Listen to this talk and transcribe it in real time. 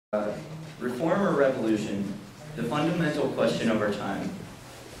Reform or revolution, the fundamental question of our time.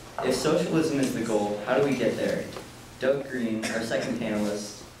 If socialism is the goal, how do we get there? Doug Greene, our second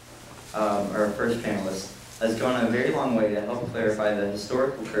panelist, or our first panelist, has gone a very long way to help clarify the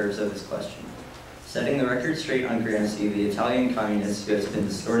historical curves of this question. Setting the record straight on Gramsci, the Italian communist who has been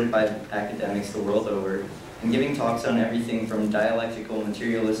distorted by academics the world over, and giving talks on everything from dialectical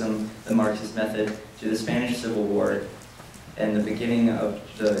materialism, the Marxist method, to the Spanish Civil War, and the beginning of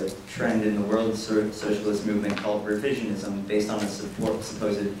the trend in the world socialist movement called revisionism, based on a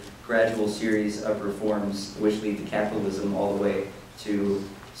supposed gradual series of reforms which lead to capitalism all the way to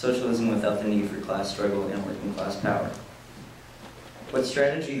socialism without the need for class struggle and working class power. What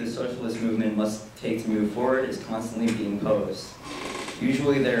strategy the socialist movement must take to move forward is constantly being posed.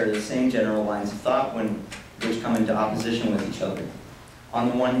 Usually there are the same general lines of thought which come into opposition with each other. On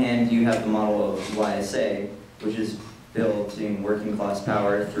the one hand, you have the model of YSA, which is building working class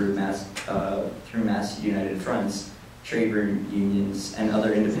power through mass united fronts, trade unions, and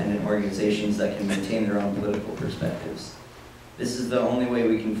other independent organizations that can maintain their own political perspectives. This is the only way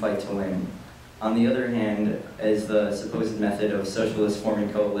we can fight to win. On the other hand is the supposed method of socialists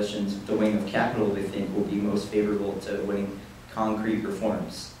forming coalitions with the wing of capital they think will be most favorable to winning concrete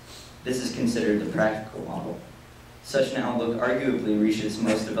reforms. This is considered the practical model. Such an outlook arguably reaches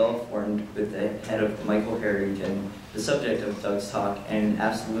most developed form with the head of Michael Harrington, the subject of Doug's talk, and an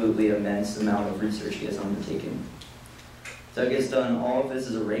absolutely immense amount of research he has undertaken. Doug has done all of this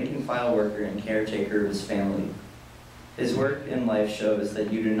as a rank-and-file worker and caretaker of his family. His work in life shows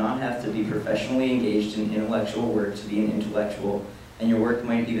that you do not have to be professionally engaged in intellectual work to be an intellectual, and your work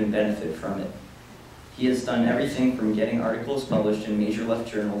might even benefit from it. He has done everything from getting articles published in major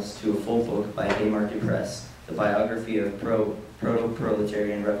left journals to a full book by Haymarket Press, the biography of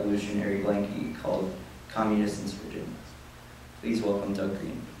proto-proletarian revolutionary Blanky called Communist Insurgent. Please welcome Doug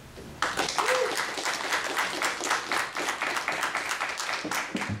Greene.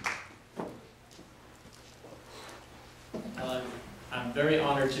 I'm very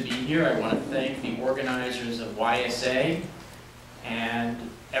honored to be here. I want to thank the organizers of YSA and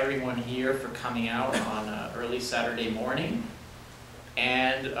everyone here for coming out on an early Saturday morning,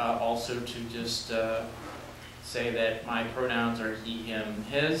 and also to just say that my pronouns are he, him,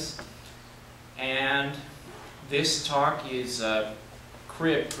 his. And this talk is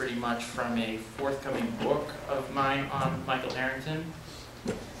cribbed pretty much from a forthcoming book of mine on Michael Harrington.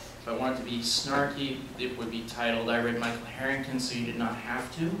 If I wanted to be snarky, it would be titled, I Read Michael Harrington So You Did Not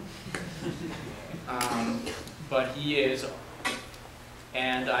Have To. But he is,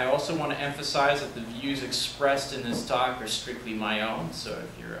 and I also want to emphasize that the views expressed in this talk are strictly my own, so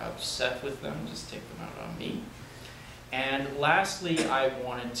if you're upset with them, just take them out on me. And lastly, I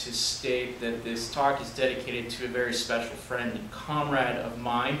wanted to state that this talk is dedicated to a very special friend and comrade of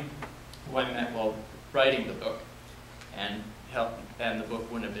mine who I met while writing the book, and the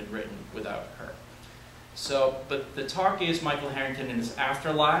book wouldn't have been written without her. So, but the talk is Michael Harrington and his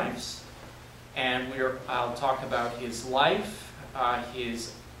Afterlives, and I'll talk about his life,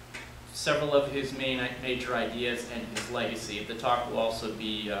 several of his major ideas, and his legacy. The talk will also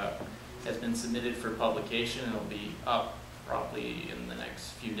be has been submitted for publication, and it'll be up probably in the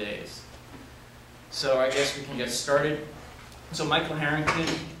next few days. So I guess we can get started. So Michael Harrington,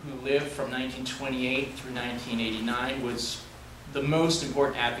 who lived from 1928 through 1989, was the most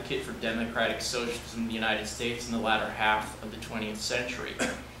important advocate for democratic socialism in the United States in the latter half of the 20th century.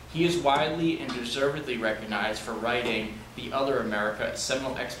 He is widely and deservedly recognized for writing The Other America, a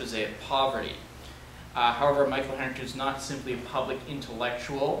seminal expose of poverty. However, Michael Harrington is not simply a public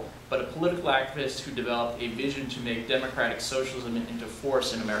intellectual, but a political activist who developed a vision to make democratic socialism into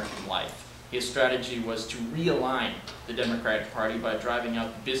force in American life. His strategy was to realign the Democratic Party by driving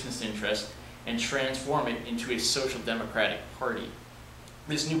out the business interest and transform it into a social democratic party.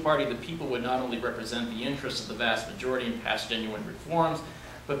 This new party, the people, would not only represent the interests of the vast majority and pass genuine reforms,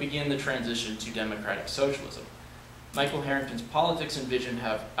 but begin the transition to democratic socialism. Michael Harrington's politics and vision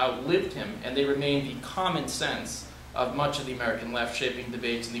have outlived him, and they remain the common sense of much of the American left, shaping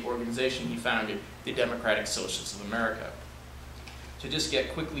debates in the organization he founded, the Democratic Socialists of America. To just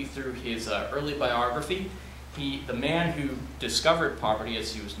get quickly through his early biography, the man who discovered poverty,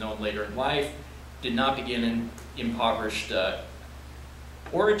 as he was known later in life, did not begin in impoverished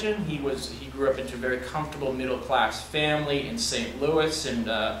origin. He grew up into a very comfortable middle-class family in St. Louis in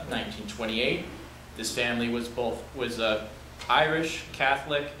 1928. This family was Irish,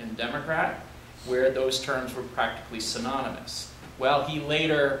 Catholic, and Democrat, where those terms were practically synonymous. Well, he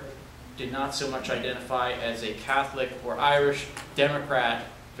later did not so much identify as a Catholic or Irish, Democrat,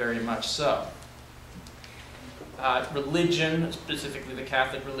 very much so. religion, specifically the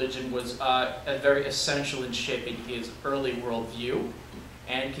Catholic religion, was very essential in shaping his early worldview.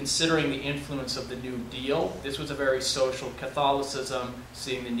 And considering the influence of the New Deal, this was a very social Catholicism,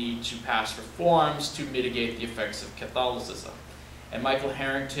 seeing the need to pass reforms to mitigate the effects of Catholicism. And Michael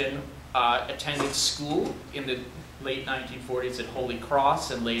Harrington attended school in the late 1940s at Holy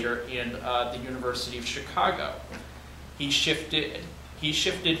Cross and later in the University of Chicago. He shifted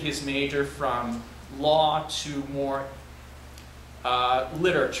his major from law to more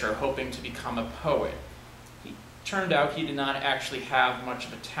literature, hoping to become a poet. It turned out he did not actually have much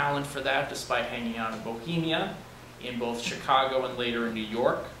of a talent for that, despite hanging out in Bohemia, in both Chicago and later in New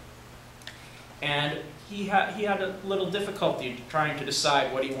York. And he had a little difficulty trying to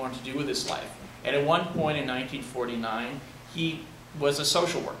decide what he wanted to do with his life. And at one point in 1949, he was a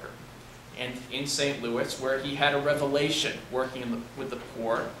social worker in St. Louis, where he had a revelation working with the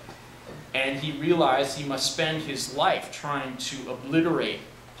poor. And he realized he must spend his life trying to obliterate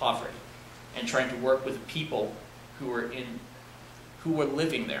poverty and trying to work with the people who were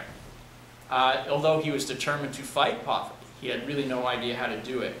living there. Although he was determined to fight poverty, he had really no idea how to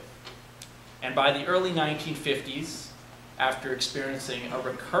do it. And by the early 1950s, after experiencing a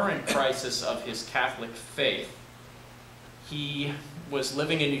recurrent crisis of his Catholic faith, he was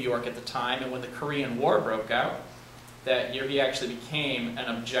living in New York at the time, and when the Korean War broke out, that year he actually became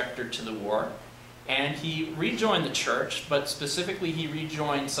an objector to the war. And he rejoined the church, but specifically he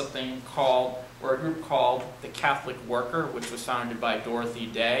rejoined something called, or a group called the Catholic Worker, which was founded by Dorothy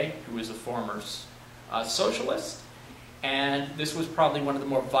Day, who was a former socialist. And this was probably one of the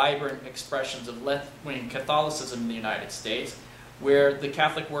more vibrant expressions of left-wing Catholicism in the United States, where the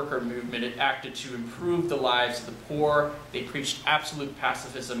Catholic Worker movement had acted to improve the lives of the poor. They preached absolute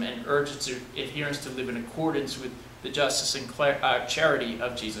pacifism and urged its adherents to live in accordance with the justice and charity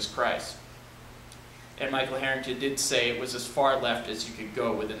of Jesus Christ. And Michael Harrington did say it was as far left as you could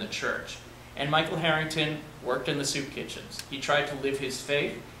go within the church. And Michael Harrington worked in the soup kitchens. He tried to live his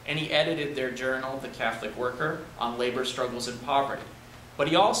faith, and he edited their journal, The Catholic Worker, on labor struggles and poverty. But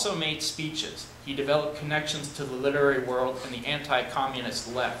he also made speeches. He developed connections to the literary world and the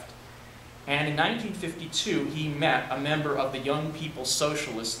anti-communist left. And in 1952, he met a member of the Young People's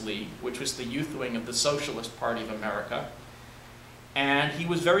Socialist League, which was the youth wing of the Socialist Party of America. And he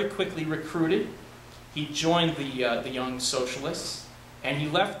was very quickly recruited. He joined the Young Socialists, and he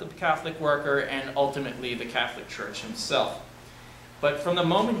left the Catholic Worker and ultimately the Catholic Church himself. But from the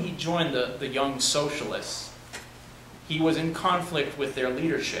moment he joined the Young Socialists, he was in conflict with their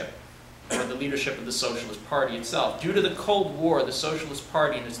leadership, or the leadership of the Socialist Party itself. Due to the Cold War, the Socialist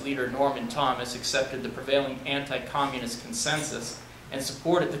Party and its leader Norman Thomas accepted the prevailing anti-communist consensus and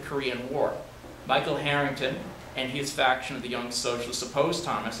supported the Korean War. Michael Harrington and his faction of the Young Socialists opposed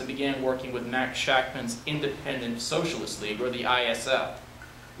Thomas and began working with Max Shachtman's Independent Socialist League, or the ISL,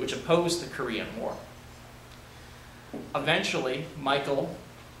 which opposed the Korean War. Eventually, Michael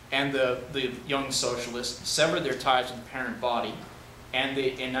and the Young Socialists severed their ties with the parent body, and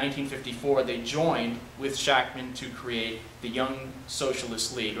in 1954 they joined with Shachtman to create the Young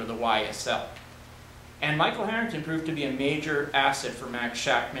Socialist League, or the YSL. And Michael Harrington proved to be a major asset for Max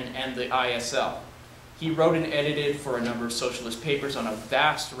Shachtman and the ISL. He wrote and edited for a number of socialist papers on a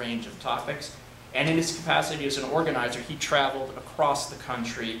vast range of topics, and in his capacity as an organizer, he traveled across the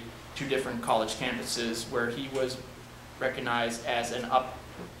country to different college campuses where he was recognized as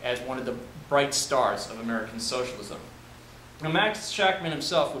one of the bright stars of American socialism. Now, Max Shachtman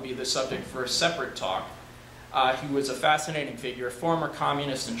himself would be the subject for a separate talk. He was a fascinating figure, a former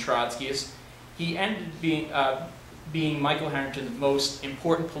communist and Trotskyist. He ended being Michael Harrington's most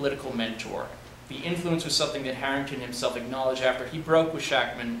important political mentor. The influence was something that Harrington himself acknowledged after he broke with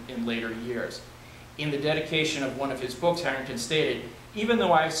Shachtman in later years. In the dedication of one of his books, Harrington stated, "Even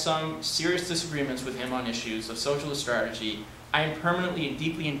though I have some serious disagreements with him on issues of socialist strategy, I am permanently and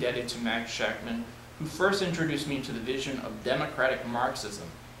deeply indebted to Max Shachtman, who first introduced me to the vision of democratic Marxism,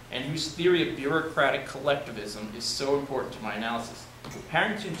 and whose theory of bureaucratic collectivism is so important to my analysis."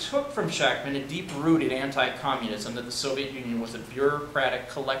 Harrington took from Shachtman a deep-rooted anti-communism that the Soviet Union was a bureaucratic,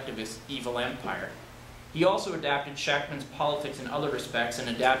 collectivist, evil empire. He also adapted Shachtman's politics in other respects, an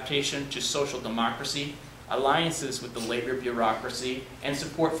adaptation to social democracy, alliances with the labor bureaucracy, and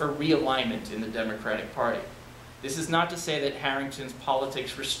support for realignment in the Democratic Party. This is not to say that Harrington's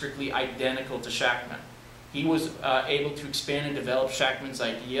politics were strictly identical to Shachtman. He was able to expand and develop Shachtman's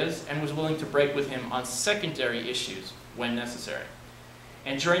ideas and was willing to break with him on secondary issues when necessary.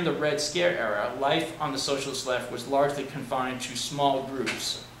 And during the Red Scare era, life on the socialist left was largely confined to small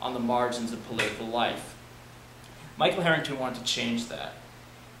groups on the margins of political life. Michael Harrington wanted to change that.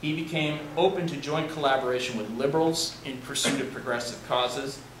 He became open to joint collaboration with liberals in pursuit of progressive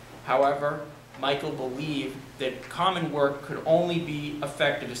causes. However, Michael believed that common work could only be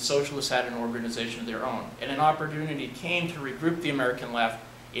effective if socialists had an organization of their own. And an opportunity came to regroup the American left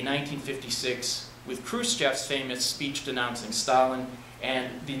in 1956 with Khrushchev's famous speech denouncing Stalin and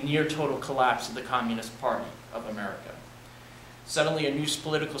the near total collapse of the Communist Party of America. Suddenly a new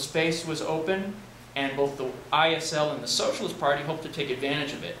political space was open, and both the ISL and the Socialist Party hoped to take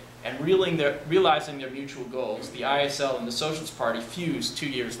advantage of it. And realizing their mutual goals, the ISL and the Socialist Party fused 2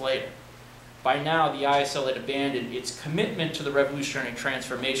 years later. By now, the ISL had abandoned its commitment to the revolutionary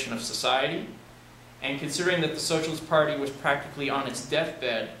transformation of society, and considering that the Socialist Party was practically on its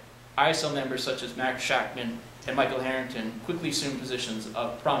deathbed, ISL members such as Max Shachtman and Michael Harrington quickly assumed positions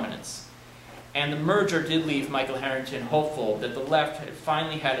of prominence. And the merger did leave Michael Harrington hopeful that the left had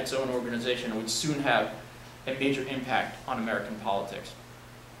finally had its own organization and would soon have a major impact on American politics.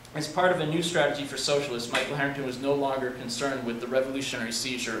 As part of a new strategy for socialists, Michael Harrington was no longer concerned with the revolutionary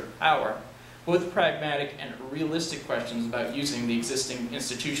seizure of power, but with pragmatic and realistic questions about using the existing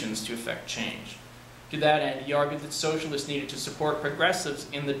institutions to effect change. To that end, he argued that socialists needed to support progressives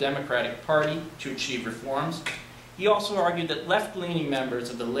in the Democratic Party to achieve reforms. He also argued that left-leaning members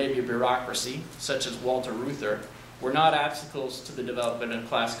of the labor bureaucracy, such as Walter Reuther, were not obstacles to the development of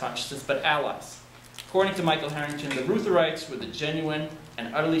class consciousness, but allies. According to Michael Harrington, the Rutherites were the genuine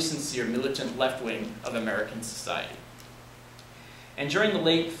and utterly sincere militant left wing of American society. And during the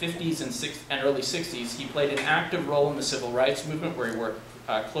late 50s and early 60s, he played an active role in the civil rights movement, where he worked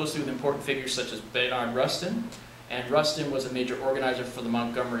closely with important figures such as Bayard Rustin. And Rustin was a major organizer for the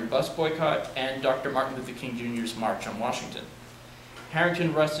Montgomery bus boycott and Dr. Martin Luther King Jr.'s March on Washington. Harrington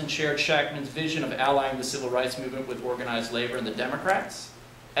and Rustin shared Shachtman's vision of allying the civil rights movement with organized labor and the Democrats.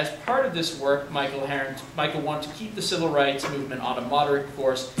 As part of this work, Michael wanted to keep the civil rights movement on a moderate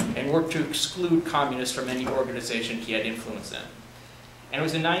course and work to exclude communists from any organization he had influence in. And it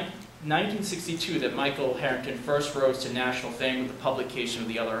was in 1962 that Michael Harrington first rose to national fame with the publication of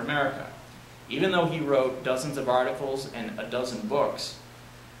The Other America. Even though he wrote dozens of articles and a dozen books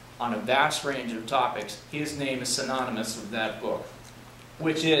on a vast range of topics, his name is synonymous with that book,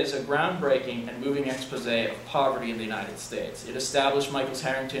 which is a groundbreaking and moving expose of poverty in the United States. It established Michael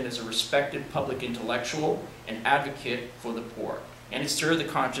Harrington as a respected public intellectual and advocate for the poor, and it stirred the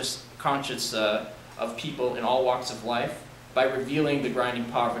conscience of people in all walks of life by revealing the grinding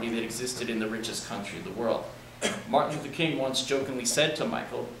poverty that existed in the richest country of the world. Martin Luther King once jokingly said to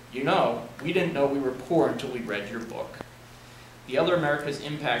Michael, "You know, we didn't know we were poor until we read your book." The Other America's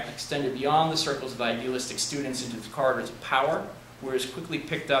impact extended beyond the circles of idealistic students into the corridors of power, where it was quickly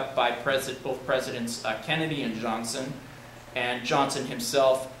picked up by both Presidents Kennedy and Johnson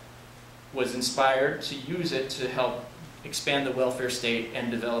himself was inspired to use it to help expand the welfare state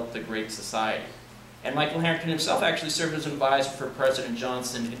and develop the Great Society. And Michael Harrington himself actually served as an advisor for President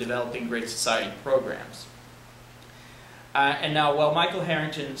Johnson in developing Great Society programs. And now, while Michael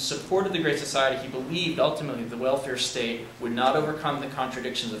Harrington supported the Great Society, he believed ultimately the welfare state would not overcome the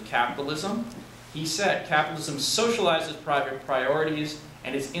contradictions of capitalism. He said, capitalism socializes private priorities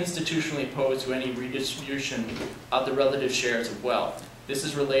and is institutionally opposed to any redistribution of the relative shares of wealth. This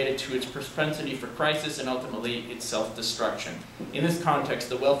is related to its propensity for crisis and ultimately its self-destruction. In this context,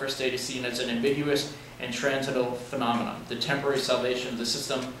 the welfare state is seen as an ambiguous and transitory phenomenon, the temporary salvation of the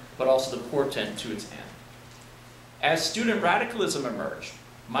system, but also the portent to its end. As student radicalism emerged,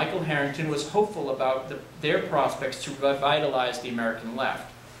 Michael Harrington was hopeful about their prospects to revitalize the American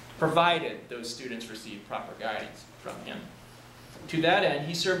left, provided those students received proper guidance from him. To that end,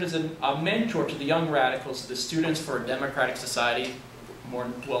 he served as a mentor to the young radicals, the Students for a Democratic Society, more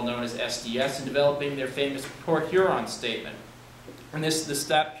well known as SDS, in developing their famous Port Huron Statement. And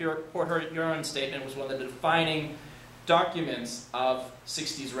that Port Huron Statement was one of the defining documents of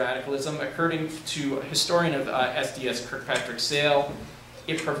 60s radicalism. According to a historian of SDS, Kirkpatrick Sale,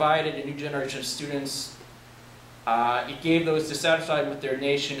 it provided a new generation of students. It gave those dissatisfied with their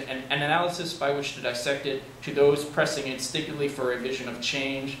nation an analysis by which to dissect it, to those pressing instinctively for a vision of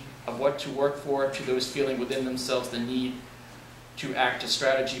change, of what to work for, to those feeling within themselves the need to act a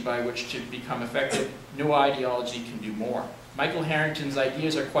strategy by which to become effective. No ideology can do more. Michael Harrington's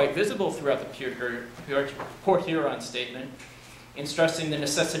ideas are quite visible throughout the Port Huron Statement, in stressing the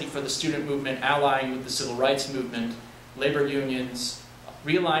necessity for the student movement allying with the civil rights movement, labor unions,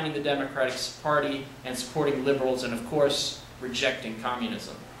 realigning the Democratic Party, and supporting liberals, and of course, rejecting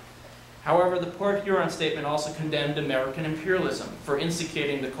communism. However, the Port Huron Statement also condemned American imperialism for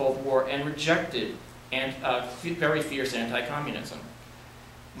instigating the Cold War and rejected very fierce anti-communism.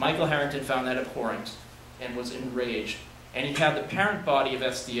 Michael Harrington found that abhorrent and was enraged and he had the parent body of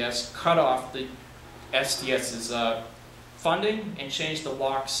SDS cut off the SDS's funding and changed the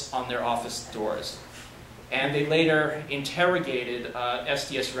locks on their office doors. And they later interrogated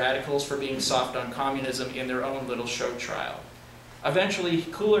SDS radicals for being soft on communism in their own little show trial. Eventually,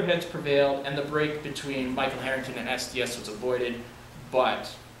 cooler heads prevailed, and the break between Michael Harrington and SDS was avoided, but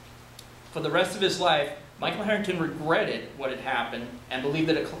for the rest of his life, Michael Harrington regretted what had happened and believed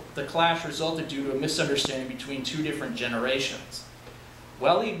that the clash resulted due to a misunderstanding between two different generations.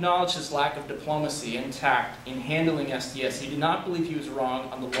 While he acknowledged his lack of diplomacy and tact in handling SDS, he did not believe he was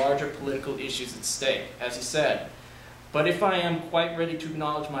wrong on the larger political issues at stake. As he said, "But if I am quite ready to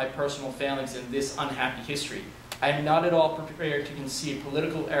acknowledge my personal failings in this unhappy history, I am not at all prepared to concede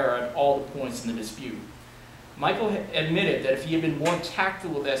political error at all the points in the dispute." Michael admitted that if he had been more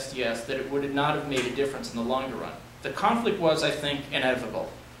tactful with SDS, that it would not have made a difference in the longer run. "The conflict was, I think, inevitable,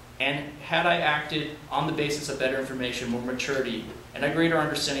 and had I acted on the basis of better information, more maturity, and a greater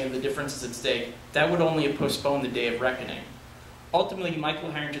understanding of the differences at stake, that would only have postponed the day of reckoning." Ultimately,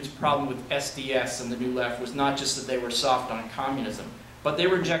 Michael Harrington's problem with SDS and the New Left was not just that they were soft on communism, but they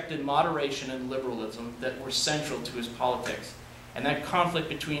rejected moderation and liberalism that were central to his politics. And that conflict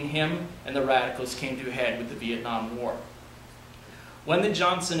between him and the radicals came to a head with the Vietnam War. When the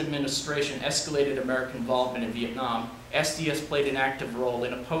Johnson administration escalated American involvement in Vietnam, SDS played an active role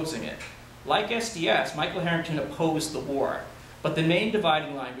in opposing it. Like SDS, Michael Harrington opposed the war, but the main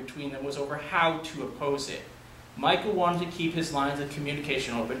dividing line between them was over how to oppose it. Michael wanted to keep his lines of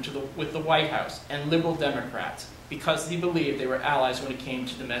communication open with the White House and liberal Democrats because he believed they were allies when it came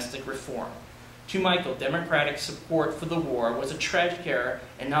to domestic reform. To Michael, Democratic support for the war was a tragic error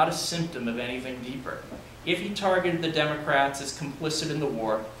and not a symptom of anything deeper. If he targeted the Democrats as complicit in the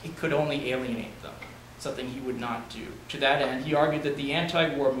war, it could only alienate them, something he would not do. To that end, he argued that the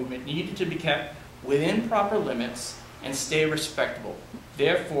anti-war movement needed to be kept within proper limits and stay respectable.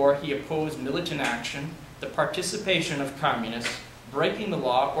 Therefore, he opposed militant action, the participation of communists, breaking the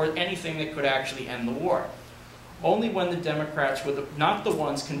law, or anything that could actually end the war. Only when the Democrats were not the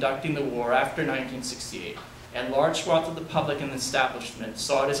ones conducting the war after 1968, and large swaths of the public and the establishment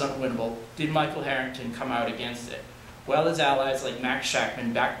saw it as unwinnable, did Michael Harrington come out against it, while his allies like Max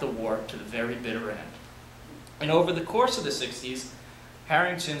Shachtman backed the war to the very bitter end. And over the course of the 60s,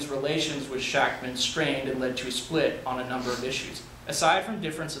 Harrington's relations with Shachtman strained and led to a split on a number of issues. Aside from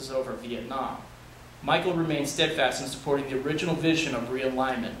differences over Vietnam, Michael remained steadfast in supporting the original vision of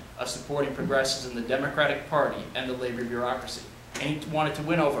realignment, of supporting progressives in the Democratic Party and the labor bureaucracy, and he wanted to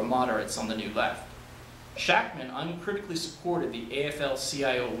win over moderates on the New Left. Shachtman uncritically supported the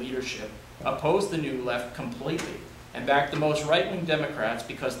AFL-CIO leadership, opposed the New Left completely, and backed the most right-wing Democrats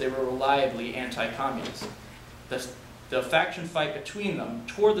because they were reliably anti-communist. The faction fight between them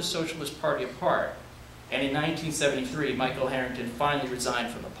tore the Socialist Party apart, and in 1973, Michael Harrington finally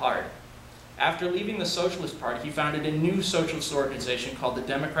resigned from the party. After leaving the Socialist Party, he founded a new socialist organization called the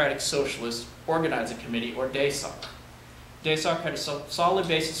Democratic Socialists Organizing Committee, or DASOC. DASOC had a solid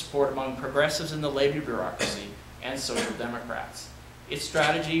base of support among progressives in the labor bureaucracy and social democrats. Its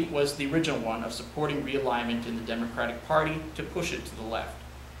strategy was the original one of supporting realignment in the Democratic Party to push it to the left.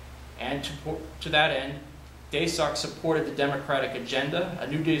 And to that end, DASOC supported the Democratic Agenda, a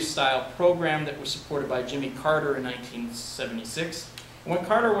New Deal-style program that was supported by Jimmy Carter in 1976. When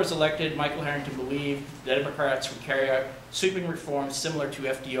Carter was elected, Michael Harrington believed the Democrats would carry out sweeping reforms similar to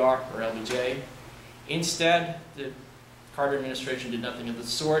FDR or LBJ. Instead, the Carter administration did nothing of the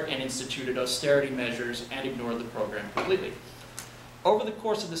sort and instituted austerity measures and ignored the program completely. Over the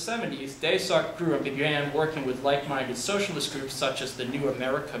course of the 70s, DASOC grew and began working with like-minded socialist groups such as the New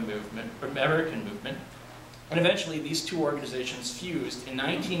American Movement, and eventually these two organizations fused in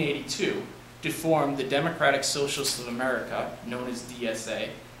 1982 to form the Democratic Socialists of America, known as DSA,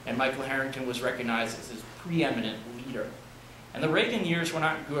 and Michael Harrington was recognized as his preeminent leader. And the Reagan years were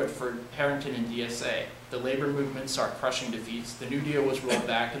not good for Harrington and DSA. The labor movement saw crushing defeats, the New Deal was rolled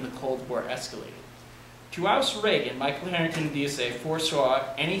back, and the Cold War escalated. To oust Reagan, Michael Harrington and DSA foresaw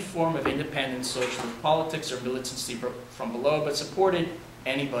any form of independent socialist politics or militancy from below, but supported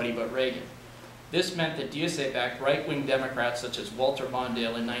anybody but Reagan. This meant that DSA backed right-wing Democrats such as Walter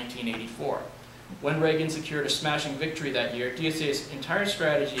Mondale in 1984. When Reagan secured a smashing victory that year, DSA's entire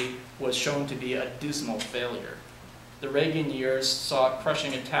strategy was shown to be a dismal failure. The Reagan years saw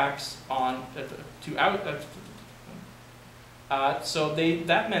crushing attacks on that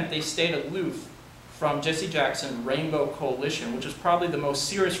meant they stayed aloof from Jesse Jackson's Rainbow Coalition, which was probably the most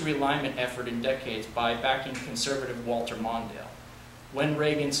serious realignment effort in decades, by backing conservative Walter Mondale. When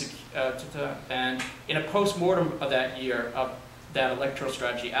Reagan, and in a post-mortem of that year of that electoral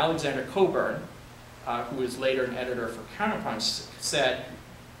strategy, Alexander Coburn, who was later an editor for Counterpunch, said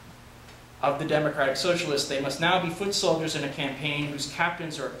of the Democratic Socialists, they must now be foot soldiers in a campaign whose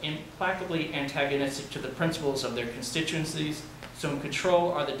captains are implacably antagonistic to the principles of their constituencies. So in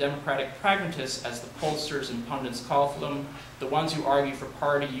control are the Democratic pragmatists, as the pollsters and pundits call for them, the ones who argue for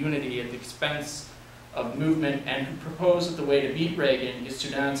party unity at the expense of movement and who propose that the way to beat Reagan is to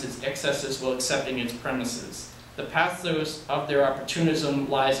denounce its excesses while accepting its premises. The pathos of their opportunism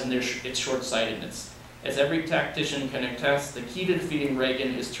lies in its short-sightedness. As every tactician can attest, the key to defeating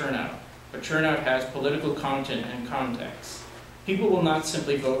Reagan is turnout. But turnout has political content and context. People will not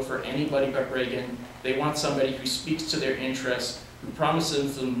simply vote for anybody but Reagan. They want somebody who speaks to their interests, who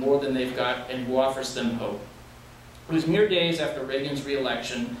promises them more than they've got, and who offers them hope. It was mere days after Reagan's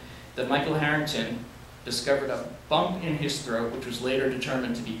re-election that Michael Harrington discovered a bump in his throat, which was later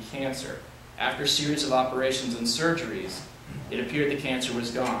determined to be cancer. After a series of operations and surgeries, it appeared the cancer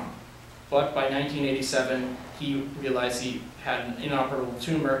was gone. But by 1987, he realized he had an inoperable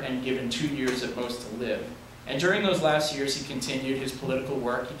tumor and given 2 years at most to live. And during those last years, he continued his political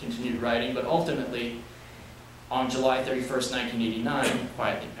work, he continued writing, but ultimately, on July 31st, 1989, he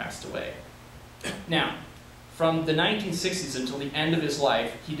quietly passed away. Now, from the 1960s until the end of his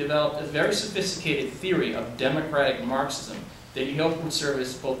life, he developed a very sophisticated theory of democratic Marxism that he hoped would serve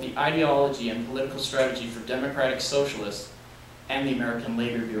as both the ideology and political strategy for democratic socialists and the American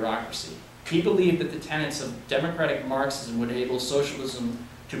labor bureaucracy. He believed that the tenets of democratic Marxism would enable socialism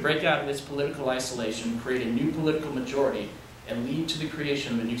to break out of its political isolation, create a new political majority, and lead to the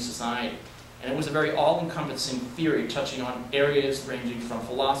creation of a new society. And it was a very all-encompassing theory touching on areas ranging from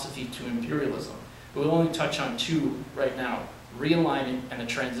philosophy to imperialism. But we'll only touch on two right now, realignment and the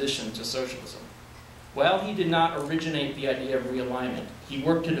transition to socialism. Well, he did not originate the idea of realignment. He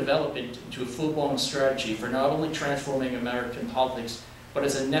worked to develop it into a full-blown strategy for not only transforming American politics, but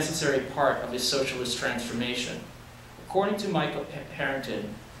as a necessary part of his socialist transformation. According to Michael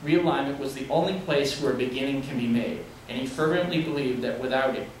Harrington, realignment was the only place where a beginning can be made, and he fervently believed that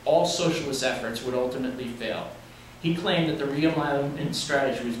without it, all socialist efforts would ultimately fail. He claimed that the realignment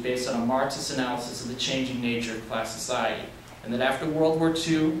strategy was based on a Marxist analysis of the changing nature of class society, and that after World War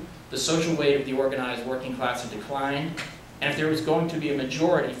II, the social weight of the organized working class had declined, and if there was going to be a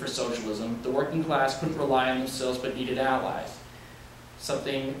majority for socialism, the working class couldn't rely on themselves but needed allies.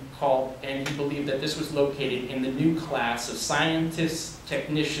 And he believed that this was located in the new class of scientists,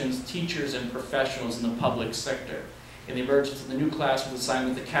 technicians, teachers, and professionals in the public sector. And the emergence of the new class was a sign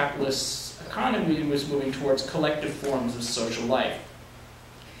that the capitalist economy was moving towards collective forms of social life.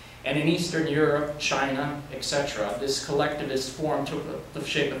 And in Eastern Europe, China, etc., this collectivist form took the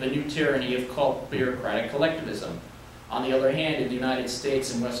shape of a new tyranny of called bureaucratic collectivism. On the other hand, in the United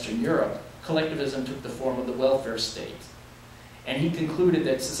States and Western Europe, collectivism took the form of the welfare state. And he concluded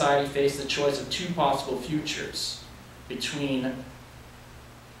that society faced the choice of two possible futures between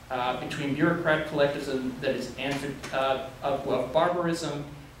bureaucratic collectivism that is of barbarism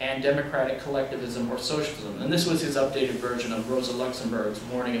and democratic collectivism or socialism. And this was his updated version of Rosa Luxemburg's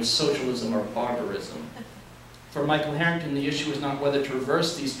warning of socialism or barbarism. For Michael Harrington, the issue was not whether to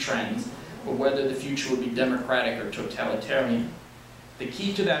reverse these trends or whether the future would be democratic or totalitarian. The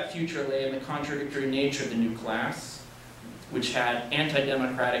key to that future lay in the contradictory nature of the new class, which had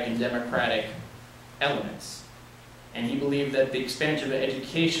anti-democratic and democratic elements. And he believed that the expansion of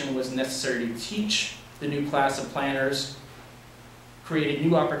education was necessary to teach the new class of planners, created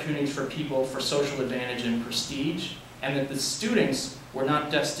new opportunities for people for social advantage and prestige, and that the students were not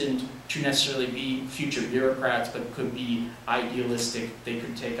destined to necessarily be future bureaucrats, but could be idealistic. They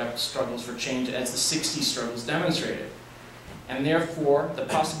could take up struggles for change as the 60s struggles demonstrated. And therefore, the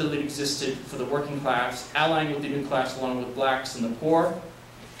possibility existed for the working class, allying with the new class along with blacks and the poor,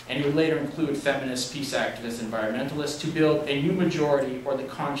 and he would later include feminists, peace activists, environmentalists, to build a new majority or the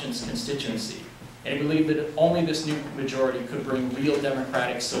conscience constituency. And he believed that only this new majority could bring real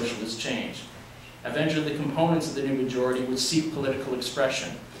democratic socialist change. Eventually, the components of the new majority would seek political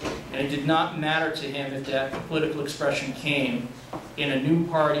expression. And it did not matter to him if that political expression came in a new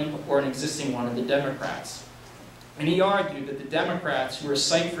party or an existing one of the Democrats. And he argued that the Democrats, who were a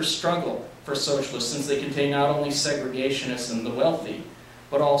site for struggle for socialists since they contained not only segregationists and the wealthy,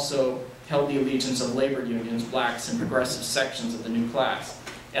 but also held the allegiance of labor unions, blacks, and progressive sections of the new class.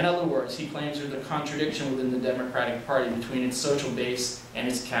 In other words, he claims there's a contradiction within the Democratic Party between its social base and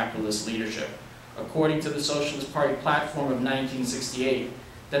its capitalist leadership. According to the Socialist Party platform of 1968,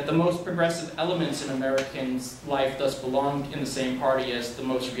 that the most progressive elements in American life thus belonged in the same party as the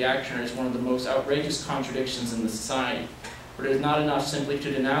most reactionary is one of the most outrageous contradictions in the society. But it is not enough simply to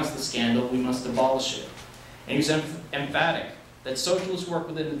denounce the scandal, we must abolish it. And he's emphatic that socialist work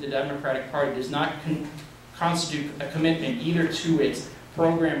within the Democratic Party does not constitute a commitment either to its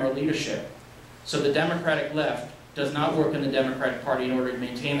program or leadership. So the Democratic left does not work in the Democratic Party in order to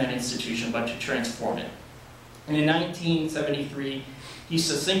maintain that institution, but to transform it. And in 1973, he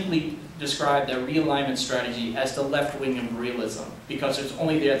succinctly described their realignment strategy as the left wing of realism, because it's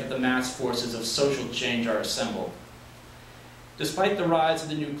only there that the mass forces of social change are assembled. Despite the rise of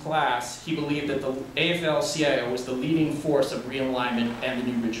the new class, he believed that the AFL-CIO was the leading force of realignment and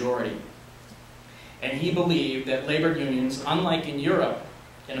the new majority. And he believed that labor unions, unlike in Europe,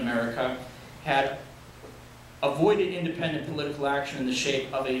 in America, had avoided independent political action in the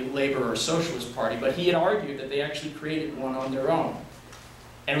shape of a labor or socialist party, but he had argued that they actually created one on their own.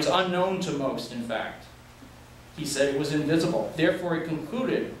 And it was unknown to most, in fact. He said it was invisible. Therefore, he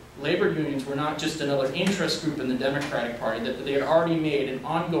concluded labor unions were not just another interest group in the Democratic Party, that they had already made an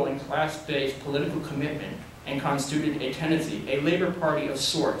ongoing class-based political commitment and constituted a tendency, a labor party of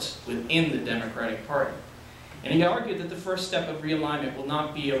sorts, within the Democratic Party. And he argued that the first step of realignment will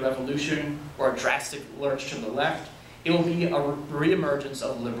not be a revolution or a drastic lurch to the left. It will be a reemergence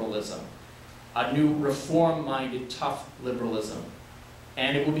of liberalism, a new reform-minded, tough liberalism.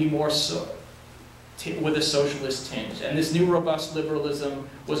 And it will be more so with a socialist tinge. And this new robust liberalism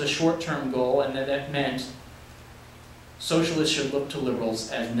was a short-term goal, and that meant socialists should look to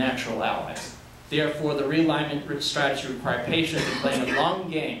liberals as natural allies. Therefore, the realignment strategy required patience and playing a long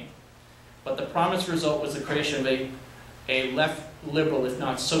game. But the promised result was the creation of a left liberal, if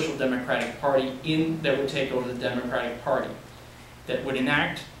not social democratic party that would take over the Democratic Party, that would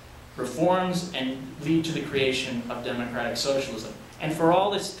enact reforms and lead to the creation of democratic socialism. And for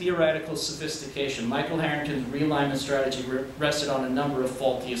all its theoretical sophistication, Michael Harrington's realignment strategy rested on a number of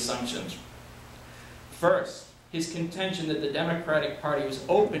faulty assumptions. First, his contention that the Democratic Party was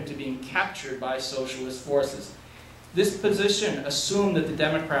open to being captured by socialist forces. This position assumed that the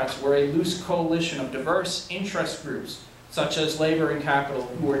Democrats were a loose coalition of diverse interest groups, such as labor and capital,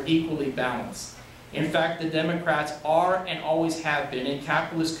 who were equally balanced. In fact, the Democrats are and always have been a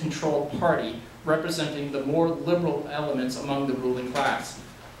capitalist-controlled party representing the more liberal elements among the ruling class.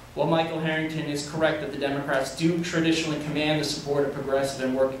 While Michael Harrington is correct that the Democrats do traditionally command the support of progressive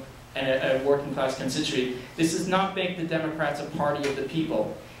and working class constituency, this does not make the Democrats a party of the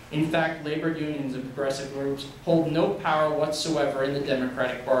people. In fact, labor unions and progressive groups hold no power whatsoever in the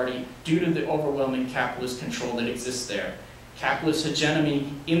Democratic Party due to the overwhelming capitalist control that exists there. Capitalist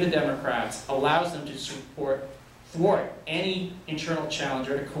hegemony in the Democrats allows them to thwart any internal challenge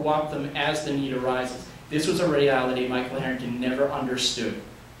or to co-opt them as the need arises. This was a reality Michael Harrington never understood.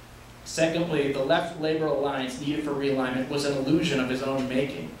 Secondly, the left-labor alliance needed for realignment was an illusion of his own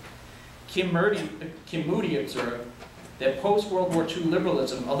making. Kim Moody observed that post-World War II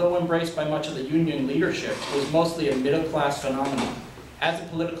liberalism, although embraced by much of the union leadership, was mostly a middle-class phenomenon. As a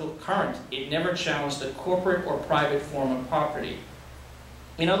political current, it never challenged the corporate or private form of property.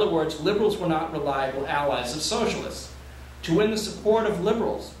 In other words, liberals were not reliable allies of socialists. To win the support of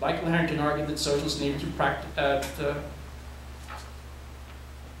liberals, Michael Harrington argued that socialists needed to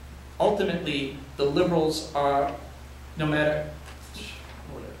ultimately, the liberals are, no matter,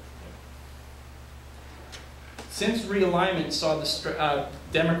 since realignment saw the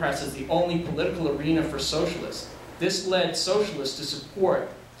Democrats as the only political arena for socialists, this led socialists to support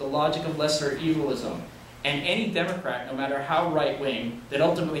the logic of lesser evilism, and any Democrat, no matter how right-wing, that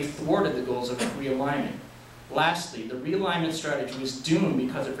ultimately thwarted the goals of realignment. Lastly, the realignment strategy was doomed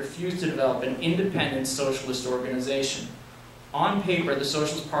because it refused to develop an independent socialist organization. On paper, the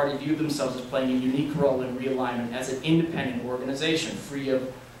Socialist Party viewed themselves as playing a unique role in realignment as an independent organization, free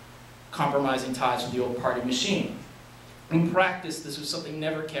of compromising ties with the old party machine. In practice, this was something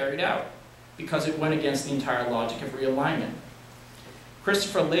never carried out because it went against the entire logic of realignment.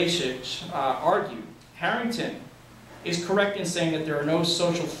 Christopher Leishich argued, Harrington is correct in saying that there are no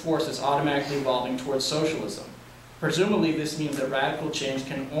social forces automatically evolving towards socialism. Presumably, this means that radical change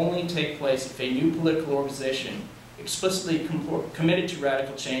can only take place if a new political organization explicitly committed to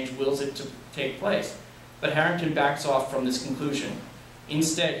radical change wills it to take place. But Harrington backs off from this conclusion.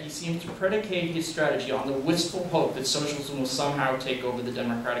 Instead, he seems to predicate his strategy on the wistful hope that socialism will somehow take over the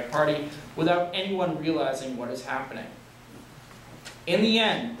Democratic Party without anyone realizing what is happening. In the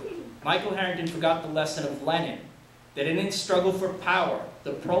end, Michael Harrington forgot the lesson of Lenin, that in its struggle for power,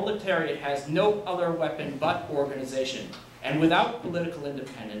 the proletariat has no other weapon but organization, and without political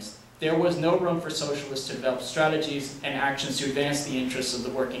independence, there was no room for socialists to develop strategies and actions to advance the interests of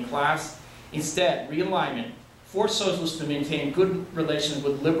the working class. Instead, realignment forced socialists to maintain good relations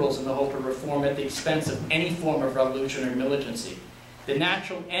with liberals in the hope of reform at the expense of any form of revolution or militancy. The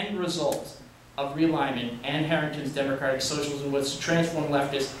natural end result of realignment and Harrington's Democratic Socialism was to transform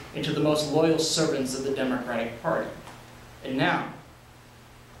leftists into the most loyal servants of the Democratic Party. And now,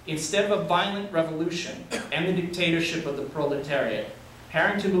 instead of a violent revolution and the dictatorship of the proletariat,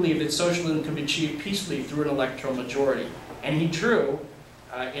 Harrington believed that socialism could be achieved peacefully through an electoral majority. And he drew,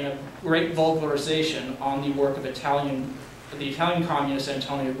 in a great vulgarization, on the work of the Italian communist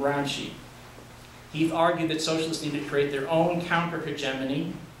Antonio Gramsci. He argued that socialists needed to create their own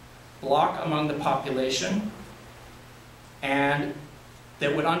counter-hegemony, bloc among the population, and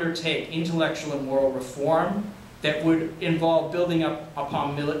that would undertake intellectual and moral reform that would involve building up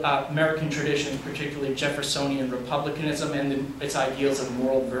upon American traditions, particularly Jeffersonian republicanism and its ideals of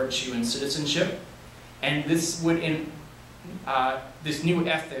moral virtue and citizenship. And this would, this new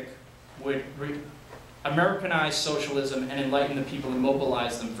ethic would Americanize socialism and enlighten the people and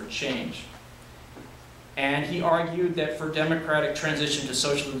mobilize them for change. And he argued that for democratic transition to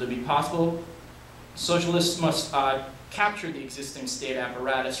socialism to be possible, socialists must capture the existing state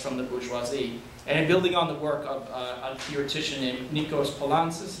apparatus from the bourgeoisie. And in building on the work of a theoretician named Nikos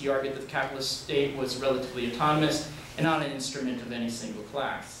Poulantzas, he argued that the capitalist state was relatively autonomous and not an instrument of any single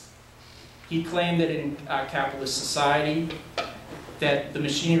class. He claimed that in capitalist society, that the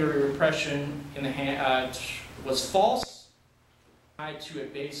machinery of repression in the was false, tied to a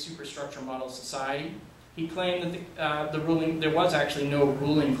base superstructure model of society. He claimed that there was actually no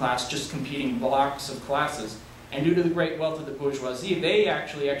ruling class, just competing blocks of classes. And due to the great wealth of the bourgeoisie, they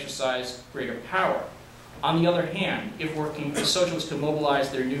actually exercised greater power. On the other hand, if socialists could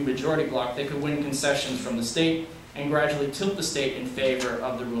mobilize their new majority bloc, they could win concessions from the state and gradually tilt the state in favor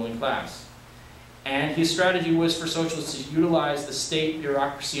of the ruling class. And his strategy was for socialists to utilize the state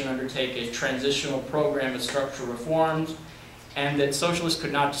bureaucracy and undertake a transitional program of structural reforms, and that socialists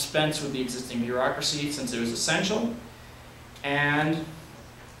could not dispense with the existing bureaucracy since it was essential. And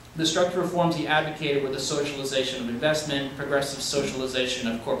the structural reforms he advocated were the socialization of investment, progressive socialization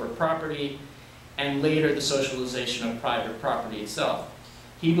of corporate property, and later the socialization of private property itself.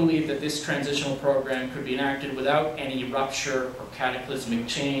 He believed that this transitional program could be enacted without any rupture or cataclysmic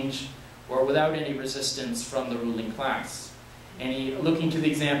change, or without any resistance from the ruling class. And looking to the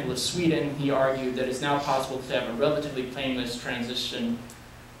example of Sweden, he argued that it's now possible to have a relatively painless transition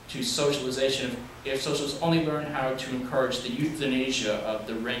to socialization if socialists only learn how to encourage the euthanasia of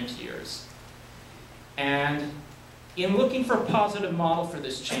the rentiers. And in looking for a positive model for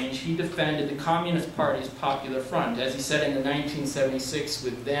this change, he defended the Communist Party's Popular Front, as he said in the 1976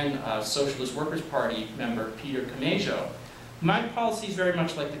 with then Socialist Workers' Party member Peter Camacho. My policy is very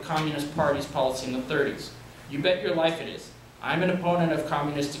much like the Communist Party's policy in the 30s. You bet your life it is. I'm an opponent of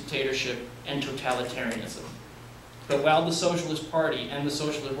communist dictatorship and totalitarianism. But while the Socialist Party and the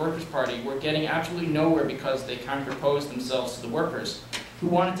Socialist Workers' Party were getting absolutely nowhere because they counterposed themselves to the workers, who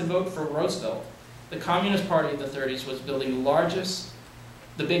wanted to vote for Roosevelt, the Communist Party of the 30s was building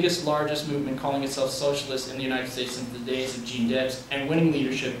the biggest, largest movement calling itself socialist in the United States since the days of Gene Debs, and winning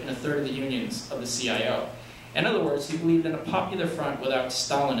leadership in a third of the unions of the CIO. In other words, he believed in a popular front without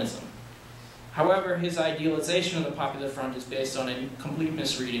Stalinism. However, his idealization of the Popular Front is based on a complete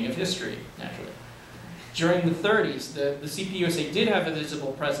misreading of history, naturally. During the 30s, the CPUSA did have a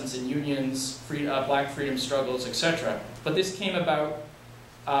visible presence in unions, black freedom struggles, etc. But this came about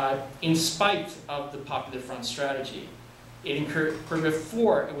in spite of the Popular Front strategy. It occurred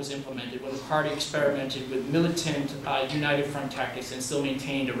before it was implemented, when the party experimented with militant United Front tactics and still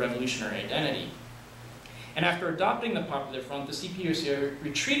maintained a revolutionary identity. And after adopting the Popular Front, the CPUSA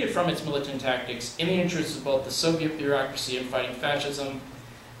retreated from its militant tactics in the interests of both the Soviet bureaucracy in fighting fascism.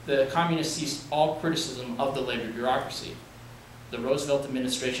 The communists ceased all criticism of the labor bureaucracy, the Roosevelt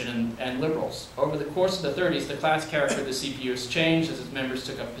administration and liberals. Over the course of the 30s, the class character of the CPUSA changed as its members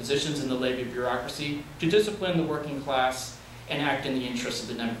took up positions in the labor bureaucracy to discipline the working class and act in the interests of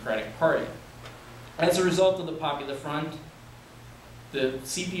the Democratic Party. As a result of the Popular Front, the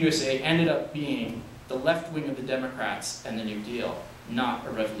CPUSA ended up being the left wing of the Democrats and the New Deal, not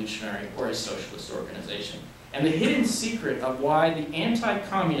a revolutionary or a socialist organization. And the hidden secret of why the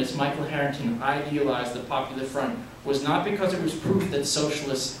anti-communist Michael Harrington idealized the Popular Front was not because it was proof that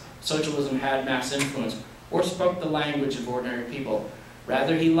socialism had mass influence or spoke the language of ordinary people.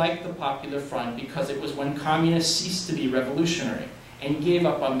 Rather, he liked the Popular Front because it was when communists ceased to be revolutionary and gave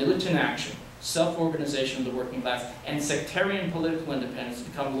up on militant action, self-organization of the working class, and sectarian political independence to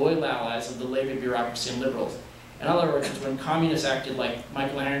become loyal allies of the labor bureaucracy and liberals. In other words, it's when communists acted like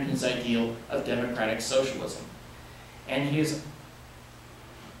Michael Harrington's ideal of democratic socialism. And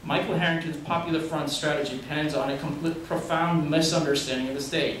Michael Harrington's Popular Front strategy depends on a profound misunderstanding of the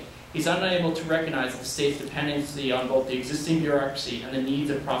state. He's unable to recognize the state's dependency on both the existing bureaucracy and the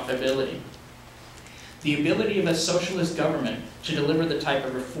needs of profitability. The ability of a socialist government to deliver the type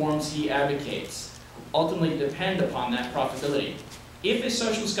of reforms he advocates ultimately depend upon that profitability. If a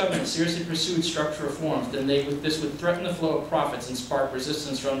socialist government seriously pursued structural reforms, then this would threaten the flow of profits and spark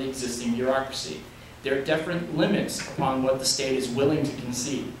resistance from the existing bureaucracy. There are definite limits upon what the state is willing to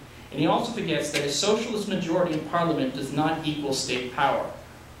concede. And he also forgets that a socialist majority in parliament does not equal state power.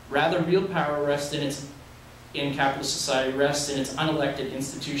 Rather, real power rests in capitalist society rests in its unelected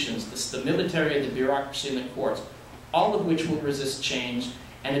institutions, the military, the bureaucracy, and the courts, all of which will resist change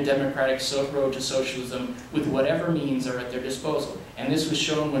and a democratic road to socialism with whatever means are at their disposal. And this was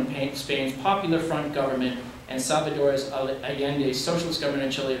shown when Spain's Popular Front government and Salvador Allende's socialist government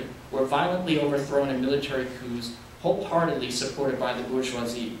in Chile were violently overthrown in military coups, wholeheartedly supported by the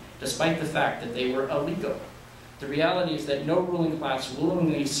bourgeoisie, despite the fact that they were illegal. The reality is that no ruling class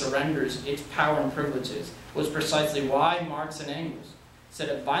willingly surrenders its power and privileges, was precisely why Marx and Engels said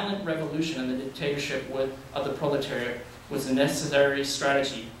a violent revolution and the dictatorship of the proletariat was a necessary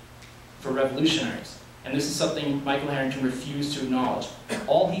strategy for revolutionaries. And this is something Michael Harrington refused to acknowledge.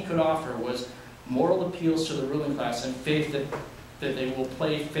 All he could offer was moral appeals to the ruling class and faith that they will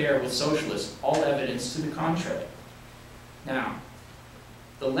play fair with socialists, all evidence to the contrary. Now,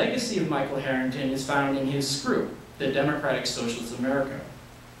 the legacy of Michael Harrington is found in his group, the Democratic Socialists of America,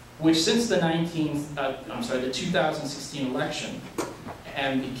 which since the 2016 election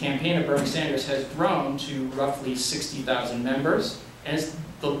and the campaign of Bernie Sanders has grown to roughly 60,000 members, and is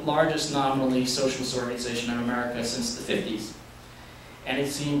the largest nominally socialist organization in America since the 50s. And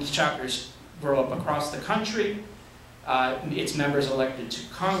it's seen chapters grow up across the country, its members elected to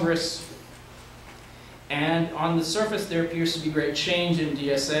Congress, and on the surface there appears to be great change in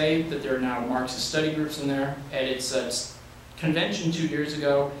DSA, that there are now Marxist study groups in there. At its convention 2 years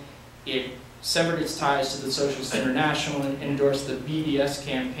ago, it severed its ties to the Socialist International and endorsed the BDS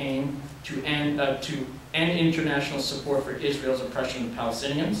campaign to end international support for Israel's oppression of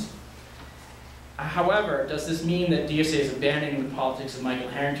Palestinians. However, does this mean that DSA is abandoning the politics of Michael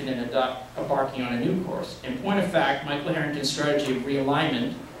Harrington and embarking on a new course? In point of fact, Michael Harrington's strategy of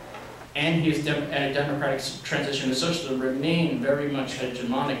realignment and his democratic transition to socialism remain very much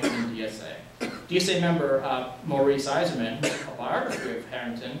hegemonic in DSA. DSA member Maurice Eiserman, a biographer of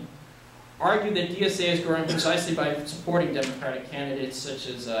Harrington, argued that DSA is growing precisely by supporting Democratic candidates such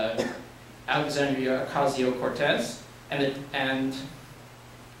as Alexandria Ocasio-Cortez, and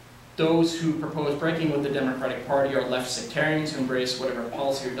those who propose breaking with the Democratic Party are left sectarians who embrace whatever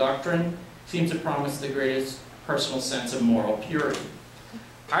policy or doctrine seems to promise the greatest personal sense of moral purity.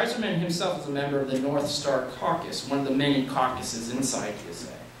 Eiserman himself is a member of the North Star Caucus, one of the many caucuses inside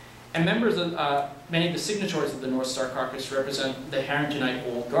DSA. And members of many of the signatories of the North Star Caucus represent the Harringtonite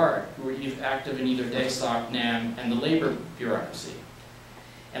Old Guard, who are active in either DASOC, NAM, and the labor bureaucracy.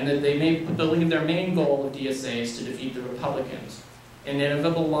 And that they may believe their main goal of DSA is to defeat the Republicans. And the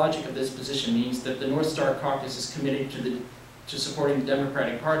inevitable logic of this position means that the North Star Caucus is committed to supporting the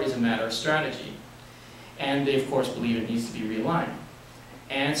Democratic Party as a matter of strategy. And they, of course, believe it needs to be realigned.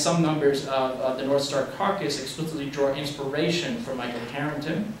 And some members of the North Star Caucus explicitly draw inspiration from Michael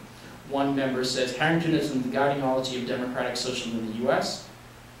Harrington. One member says, Harringtonism, the guiding-ology of democratic socialism in the U.S.,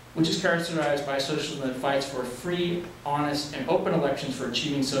 which is characterized by socialism that fights for free, honest, and open elections for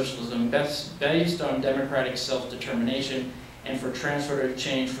achieving socialism based on democratic self-determination and for transformative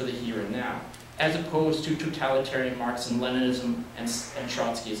change for the here and now, as opposed to totalitarian Marxism, Leninism, and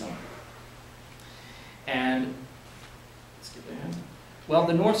Trotskyism. And, skip ahead. Well,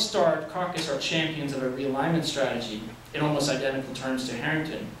 the North Star Caucus are champions of a realignment strategy in almost identical terms to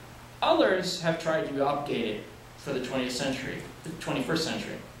Harrington. Others have tried to update it for the 21st century.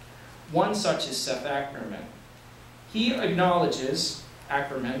 One such is Seth Ackerman. He acknowledges,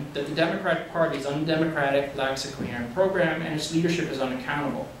 Ackerman, that the Democratic Party is undemocratic, lacks a coherent program, and its leadership is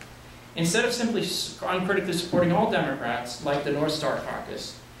unaccountable. Instead of simply uncritically supporting all Democrats, like the North Star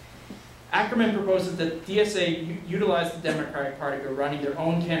Caucus, Ackerman proposes that DSA utilize the Democratic Party by running their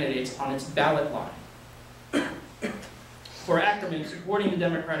own candidates on its ballot line. For Ackerman, supporting the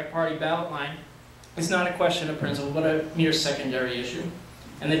Democratic Party ballot line is not a question of principle, but a mere secondary issue,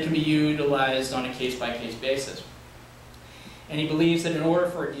 and that can be utilized on a case-by-case basis. And he believes that in order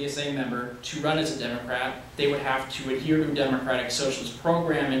for a DSA member to run as a Democrat, they would have to adhere to a democratic socialist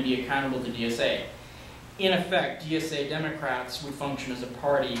program and be accountable to DSA. In effect, DSA Democrats would function as a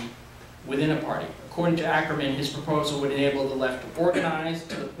party within a party. According to Ackerman, his proposal would enable the left to organize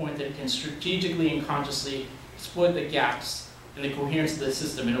to the point that it can strategically and consciously exploit the gaps in the coherence of the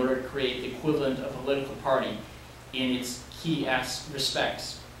system in order to create the equivalent of a political party in its key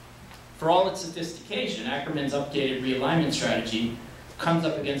respects. For all its sophistication, Ackerman's updated realignment strategy comes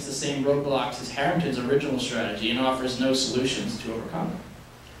up against the same roadblocks as Harrington's original strategy and offers no solutions to overcome them.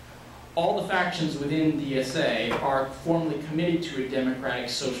 All the factions within DSA are formally committed to a democratic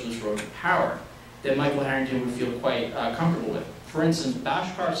socialist road to power that Michael Harrington would feel quite comfortable with. For instance,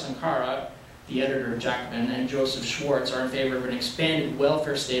 Bhaskar Sankara, the editor of Jacobin, and Joseph Schwartz are in favor of an expanded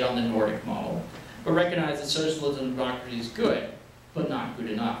welfare state on the Nordic model, but recognize that socialism and democracy is good, but not good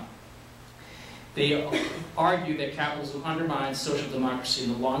enough. They argue that capitalism undermines social democracy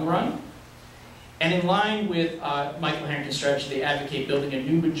in the long run, and in line with Michael Harrington's strategy, they advocate building a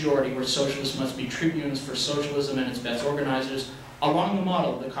new majority where socialists must be tribunes for socialism and its best organizers, along the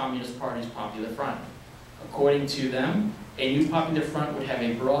model of the Communist Party's Popular Front. According to them, a new Popular Front would have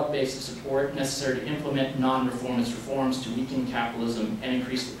a broad base of support necessary to implement non-reformist reforms to weaken capitalism and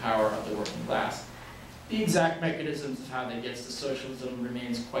increase the power of the working class. The exact mechanisms of how that gets to socialism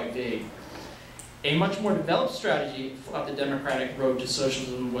remains quite vague. A much more developed strategy of the democratic road to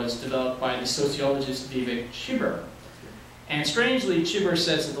socialism was developed by the sociologist Vivek Chibber. And strangely, Chibber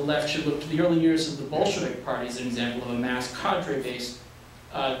says that the left should look to the early years of the Bolshevik Party as an example of a mass cadre-based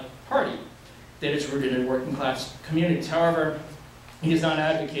party that is rooted in working class communities. However, he does not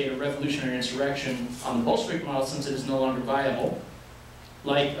advocate a revolutionary insurrection on the Bolshevik model since it is no longer viable.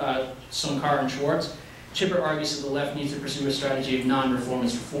 Like Sankara and Schwartz, Chibber argues that the left needs to pursue a strategy of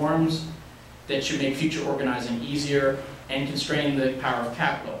non-reformist reforms that should make future organizing easier and constrain the power of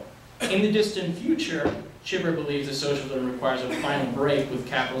capital. In the distant future, Chibber believes that socialism requires a final break with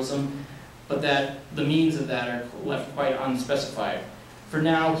capitalism, but that the means of that are left quite unspecified. For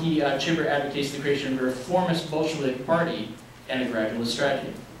now, Chibber advocates the creation of a reformist Bolshevik party and a gradualist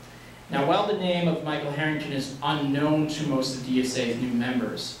strategy. Now, while the name of Michael Harrington is unknown to most of DSA's new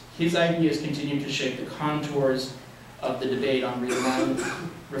members, his ideas continue to shape the contours of the debate on realignment,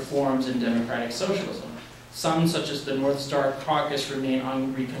 reforms, and democratic socialism. Some, such as the North Star Caucus, remain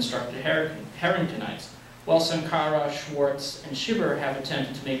unreconstructed Harringtonites, while Sankara, Schwartz, and Chibber have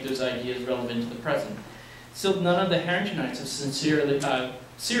attempted to make those ideas relevant to the present. Still, none of the Harringtonites have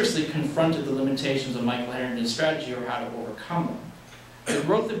seriously confronted the limitations of Michael Harrington's strategy or how to overcome them. The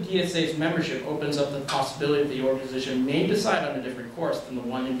growth of DSA's membership opens up the possibility that the organization may decide on a different course than the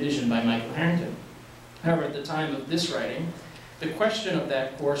one envisioned by Michael Harrington. However, at the time of this writing, the question of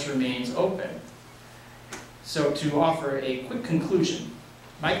that course remains open. So to offer a quick conclusion,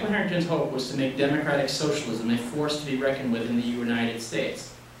 Michael Harrington's hope was to make democratic socialism a force to be reckoned with in the United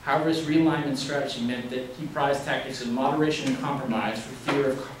States. However, his realignment strategy meant that he prized tactics of moderation and compromise for fear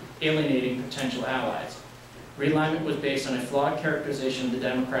of alienating potential allies. Realignment was based on a flawed characterization of the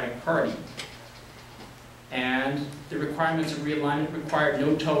Democratic Party, and the requirements of realignment required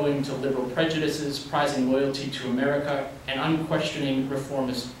no toeing to liberal prejudices, prizing loyalty to America, and unquestioning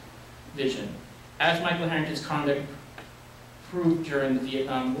reformist vision. As Michael Harrington's conduct proved during the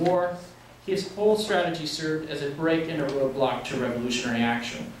Vietnam War, his whole strategy served as a break and a roadblock to revolutionary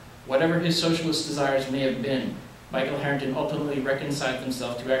action. Whatever his socialist desires may have been, Michael Harrington ultimately reconciled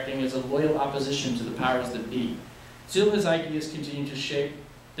himself to acting as a loyal opposition to the powers that be. Still, his ideas continue to shape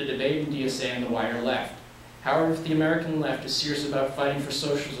the debate in DSA and the wider left. However, if the American left is serious about fighting for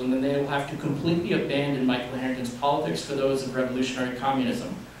socialism, then they will have to completely abandon Michael Harrington's politics for those of revolutionary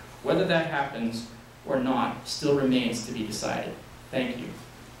communism. Whether that happens or not still remains to be decided. Thank you.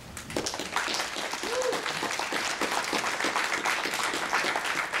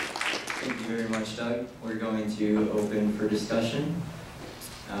 Thank you very much, Doug. We're going to open for discussion.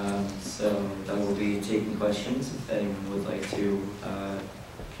 So Doug will be taking questions if anyone would like to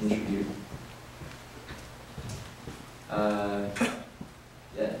contribute.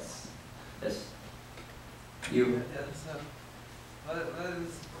 Yes. Yes. You. Yeah, so what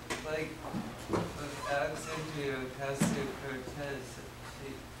is, like, with Alexandria Ocasio-Cortez,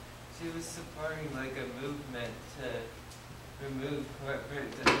 she was supporting, like, a movement to remove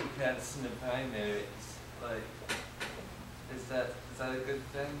corporate Democrats in the primaries. Like, is that a good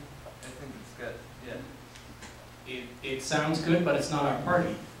thing? I think it's good, yeah. It sounds good, but it's not our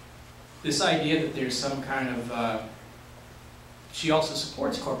party. This idea that there's some kind of, she also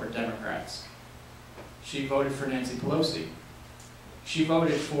supports corporate Democrats. She voted for Nancy Pelosi. She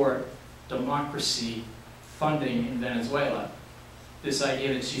voted for democracy funding in Venezuela. This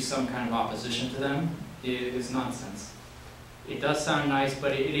idea that she's some kind of opposition to them is nonsense. It does sound nice,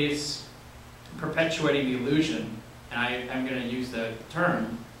 but it is perpetuating the illusion, and I'm going to use the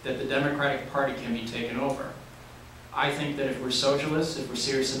term, that the Democratic Party can be taken over. I think that if we're socialists, if we're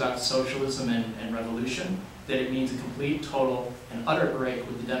serious about socialism and revolution, that it means a complete, total, and utter break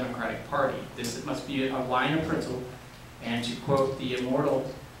with the Democratic Party. This must be a line of principle, and to quote the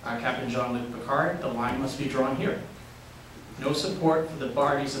immortal Captain Jean-Luc Picard, the line must be drawn here. No support for the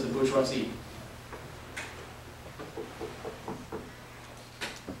parties of the bourgeoisie.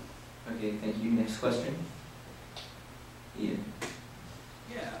 Okay, thank you. Next question. Ian.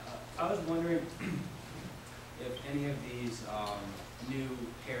 Yeah, I was wondering if any of these new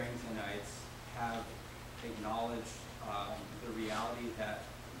Harringtonites have acknowledged the reality that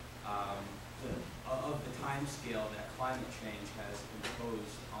of the time scale that climate change has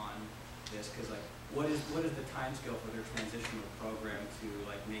imposed on this, because like what is the time scale for their transitional program to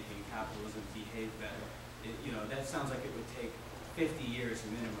like making capitalism behave better? You know, that sounds like it would take 50 years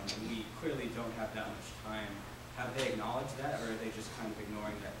minimum, and we clearly don't have that much time. Have they acknowledged that, or are they just kind of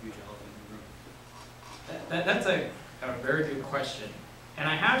ignoring that huge elephant in the room? That's a very good question. And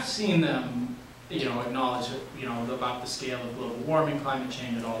I have seen them, you know, acknowledge, you know, about the scale of global warming, climate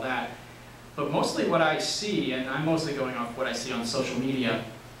change, and all that. But mostly what I see, and I'm mostly going off what I see on social media,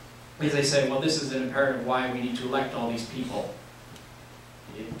 is they say, well, this is an imperative why we need to elect all these people.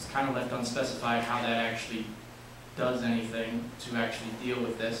 It's kind of left unspecified how that actually does anything to actually deal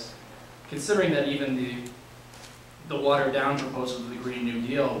with this, considering that even the watered-down proposals of the Green New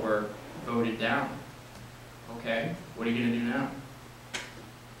Deal were voted down. Okay, what are you going to do now?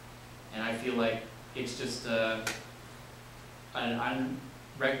 And I feel like it's just an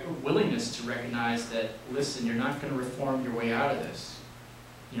willingness to recognize that, listen, you're not going to reform your way out of this.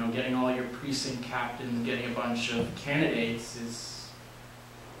 You know, getting all your precinct captains, getting a bunch of candidates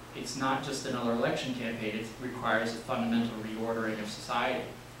it's not just another election campaign. It requires a fundamental reordering of society.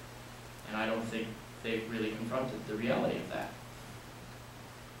 And I don't think they've really confronted the reality of that.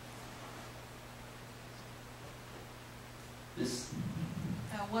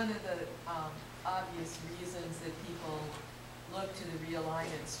 One of the obvious reasons that people look to the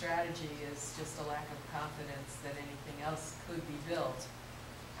realignment strategy is just a lack of confidence that anything else could be built.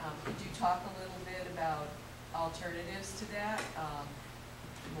 Could you talk a little bit about alternatives to that?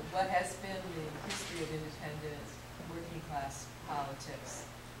 What has been the history of independent working class politics?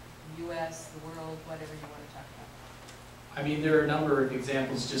 The U.S., the world, whatever you want to talk about. I mean, there are a number of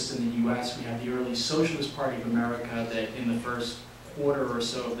examples just in the U.S. We have the early Socialist Party of America that in the first quarter or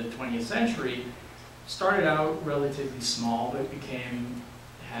so of the 20th century started out relatively small, but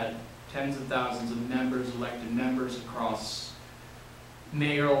had tens of thousands of members, elected members across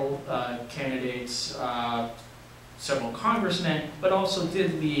mayoral candidates, several congressmen, but also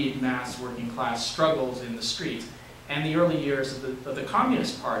did lead mass working class struggles in the streets. And the early years of the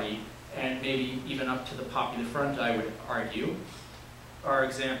Communist Party, and maybe even up to the Popular Front, I would argue, are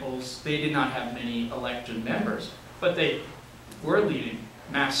examples. They did not have many elected members, but they were leading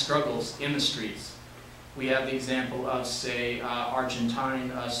mass struggles in the streets. We have the example of, say,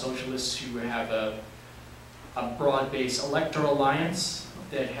 Argentine socialists who have a broad-based electoral alliance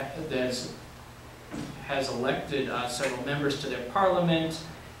that has elected several members to their parliament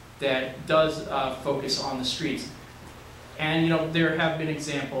that does focus on the streets. And, you know, there have been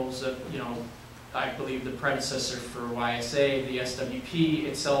examples of, you know, I believe the predecessor for YSA, the SWP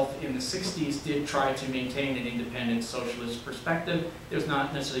itself in the 60s did try to maintain an independent socialist perspective. It was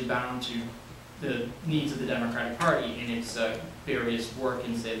not necessarily bound to the needs of the Democratic Party in its various work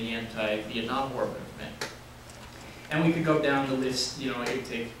in, say, the anti-Vietnam War movement. And we could go down the list, you know, it would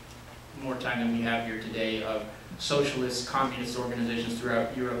take more time than we have here today, of socialist, communist organizations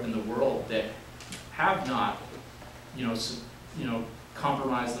throughout Europe and the world that have not,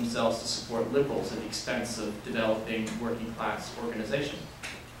 compromised themselves to support liberals at the expense of developing working class organizations.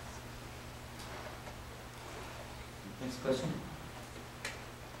 Next question.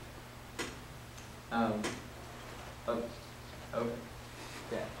 Yeah,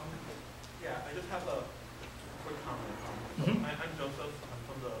 I just have a quick comment. I'm Joseph. I'm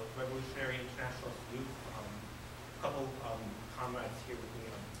from the Revolutionary Internationalist Youth. A couple comrades here with me.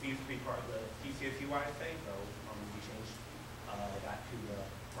 We used to be part of the PCSU YSA, so we changed that to the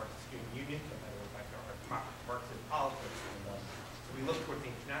Marxist Student Union to better reflect our Marxist politics. And so we look toward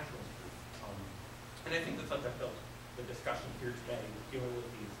the internationalist group. And I think the subject of the discussion here today, dealing with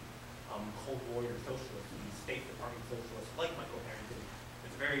these Cold Warrior socialists, these State Department socialists like Michael Harrington,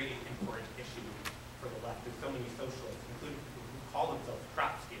 is a very important issue for the left. There's so many socialists, including people who call themselves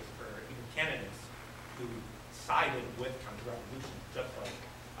Trotskyists, or even candidates who sided with counter-revolution, just like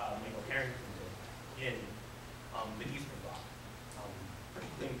Michael Harrington did in the Eastern Bloc.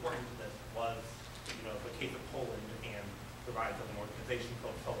 Particularly important to this was, the case of Poland and the rise of an organization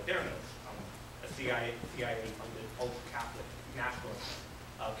called Solidarność, a CIA-funded ultra-Catholic nationalist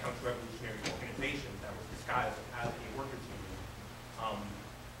counter-revolutionary organization that was disguised as a workers' union.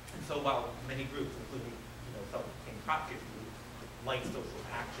 And so while many groups, including self-proclaimed Trotskyist groups, like social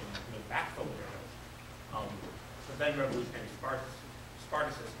action, back Solidarność, the then revolutionary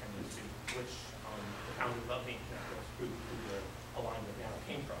Spartacist tendency, which the founders of the internationalist group who were aligned with now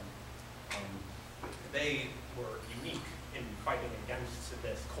came from. They were unique in fighting against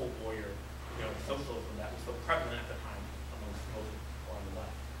this cold warrior, socialism that was so prevalent at the time amongst most people on the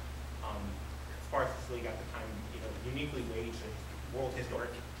left. Spartacist League at the time, uniquely waged a world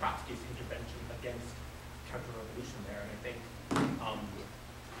historic Trotskyist intervention against counter-revolution there, and I think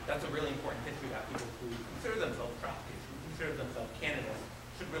that's a really important history that people who consider themselves Trotskyists, who consider themselves Canonists,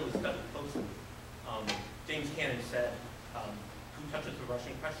 should really study closely. James Cannon said, who touches the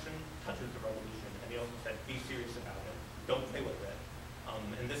Russian question touches the revolution, and he also said, be serious about it, don't play with it.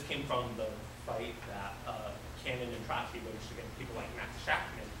 And this came from the fight that Cannon and Trotsky waged against people like Max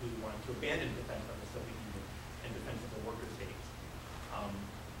Shachtman, who wanted to abandon defense of the Soviet Union and defense of the worker state.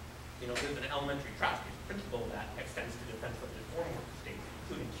 There's an elementary Trotskyist principle that extends to defense of the foreign worker states,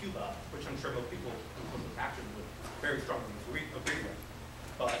 including Cuba, which I'm sure most people in socialist action would very strongly agree with.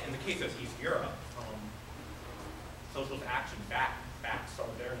 But in the case of East Europe, socialist action backed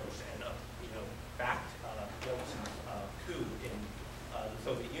Solidarność and backed Yeltsin's coup in the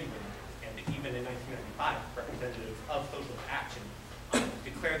Soviet Union, and even in 1995, representatives of socialist action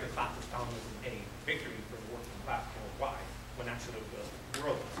declared the class of Stalinism a victory for the working class worldwide, when actually the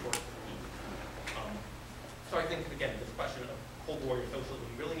world was sort of defeated. So I think, again, this question of Cold Warrior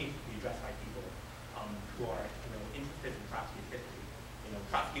socialism really needs to be addressed by people who are interested in Trotsky's history.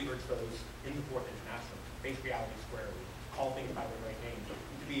 Trotsky urged those in the Fourth International to face reality squarely, call things by their right names, and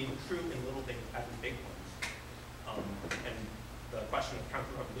to be true in little things as in big ones. And the question of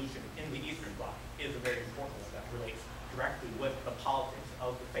counter-revolution in the Eastern Bloc is a very important one that relates directly with the politics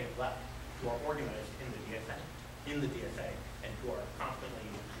of the fake left, who are organized in the DSA, and who are constantly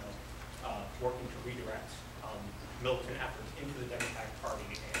working to redirect militant efforts into the Democratic Party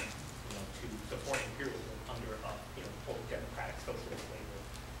and to support imperialism under a quote democratic socialist label.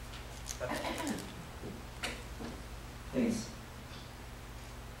 That's all. Thanks.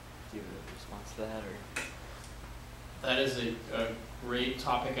 Do you have a response to that, or? That is a great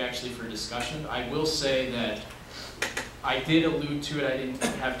topic actually for discussion. I will say that I did allude to it. I didn't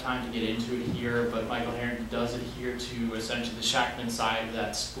have time to get into it here, but Michael Harrington does adhere to essentially the Shachtman side of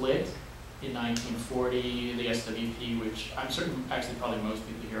that split in 1940, the SWP, which I'm certain actually probably most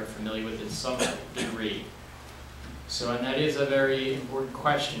people here are familiar with in some degree. So, and that is a very important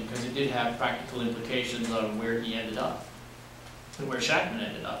question because it did have practical implications on where he ended up and where Shachtman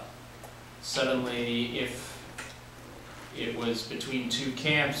ended up. Suddenly, if it was between two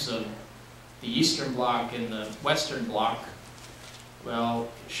camps of the Eastern Bloc and the Western Bloc, well,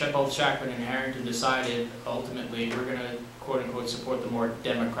 both Shachtman and Harrington decided ultimately we're going to quote-unquote support the more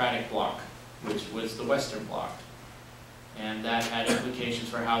democratic bloc, which was the Western Bloc. And that had implications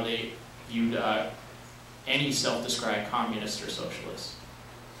for how they viewed any self-described communist or socialist.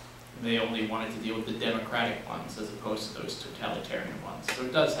 They only wanted to deal with the democratic ones as opposed to those totalitarian ones. So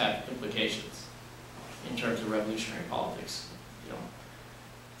it does have implications in terms of revolutionary politics.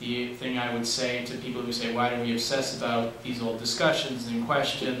 The thing I would say to people who say, why do we obsess about these old discussions and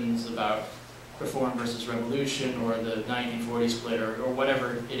questions about reform versus revolution or the 1940 split or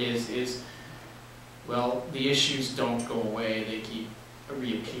whatever it is, well, the issues don't go away, they keep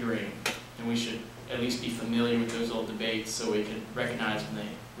reappearing, and we should at least be familiar with those old debates so we can recognize when they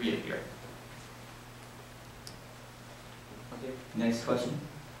reappear. Okay, next question.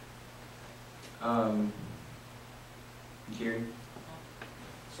 Gary?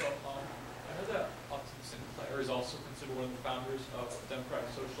 So, I know that Upton Sinclair is also considered one of the founders of Democratic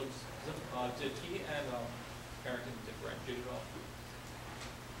Socialism. Did he and Harrington differentiate at all?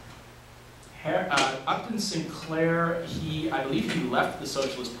 Upton Sinclair, I believe he left the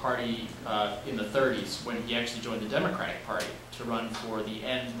Socialist Party in the 30s when he actually joined the Democratic Party to run for the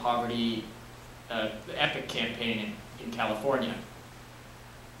End Poverty, the EPIC campaign in California.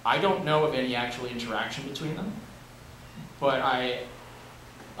 I don't know of any actual interaction between them, but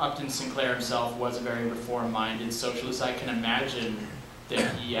Upton Sinclair himself was a very reform-minded socialist. I can imagine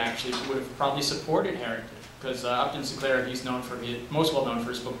that he actually would have probably supported Harrington, because Upton Sinclair, he's known for most well known for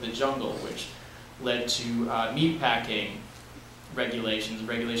his book The Jungle, which led to meatpacking regulations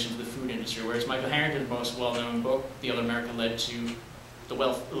of the food industry, whereas Michael Harrington's most well-known book, The Other America, led to the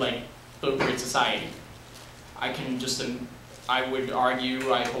Great Society. I would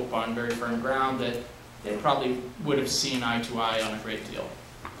argue, I hope on very firm ground, that they probably would have seen eye to eye on a great deal.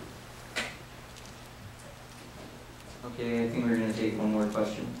 Okay, I think we're going to take one more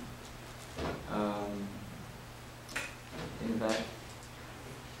question. In the back.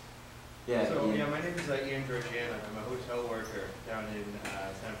 Yeah. So, Ian. yeah, my name name is Ian Georgiana. I'm a hotel worker down in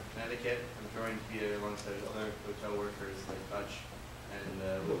Stamford, Connecticut. I'm joined here alongside other hotel workers like Dutch and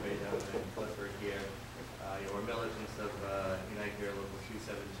Lupe down in Clifford here. We're militants of Unite Here Local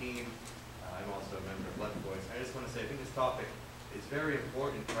 217. I'm also a member of Left Voice. I just want to say, I think this topic is very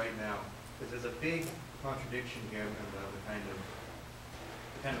important right now because there's a big contradiction here in the kind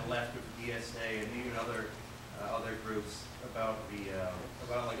of left with DSA and even other groups about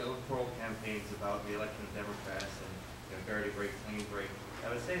like electoral campaigns about the election of Democrats and dirty break, clean break.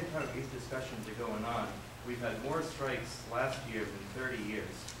 At the same time, these discussions are going on. We've had more strikes last year than 30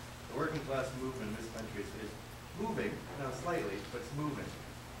 years. The working class movement in this country is moving, slightly, but it's moving.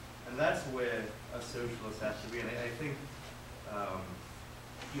 And that's where us socialists have to be. And I think,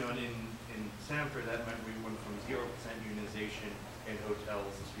 in Stamford, that meant we went from 0% unionization in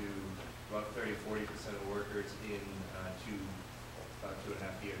hotels to about 30–40% of workers in about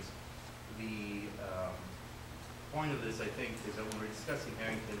 2.5 years. The point of this, I think, is that when we're discussing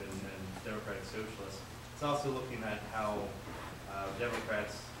Harrington and Democratic Socialists, it's also looking at how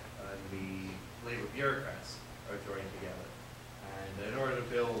Democrats and the labor bureaucrats are joining together. And in order to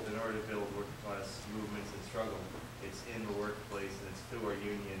build working class movements and struggle, it's in the workplace and it's through our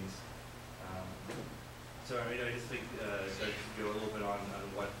unions. So I just think so I just go a little bit on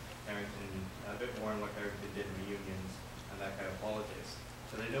what Harrington, a bit more on what Harrington did in the unions and that kind of politics.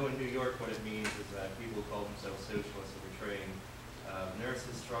 So they know in New York what it means is that people who call themselves socialists are betraying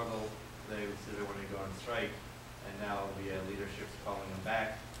nurses struggle. They would say they want to go on strike, and now the leadership's calling them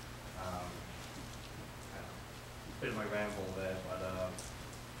back. Bit of my ramble there, but at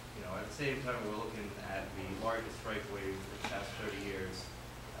the same time we're looking at the largest strike wave in the past 30 years.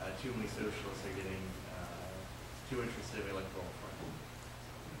 Too many socialists are getting too interested in electoral front.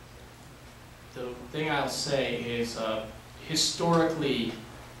 The thing I'll say is historically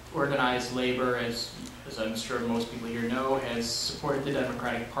organized labor, as I'm sure most people here know, has supported the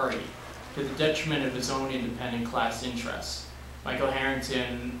Democratic Party to the detriment of its own independent class interests. Michael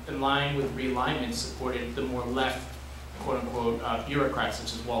Harrington, in line with realignment, supported the more left, quote-unquote, bureaucrats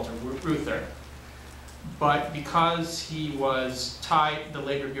such as Walter Reuther. But because he was tied, the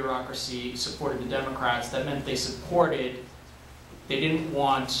labor bureaucracy supported the Democrats, that meant they didn't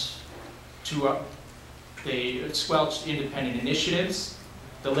want to, they squelched independent initiatives.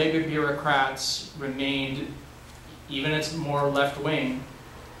 The labor bureaucrats remained, even as more left-wing,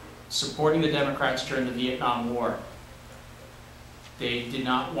 supporting the Democrats during the Vietnam War. They did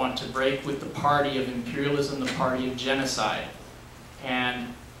not want to break with the party of imperialism, the party of genocide.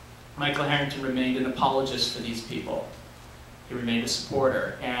 And Michael Harrington remained an apologist for these people. He remained a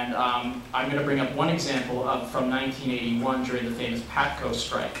supporter. And I'm going to bring up one example from 1981 during the famous PATCO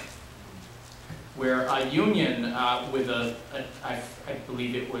strike, where a union with I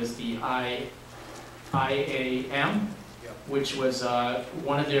believe it was the IAM, which was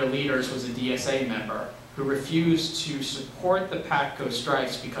one of their leaders was a DSA member, who refused to support the PATCO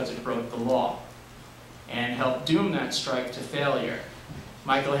strikes because it broke the law and helped doom that strike to failure.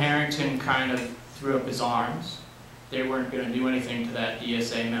 Michael Harrington kind of threw up his arms. They weren't going to do anything to that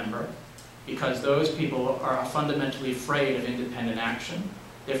DSA member because those people are fundamentally afraid of independent action.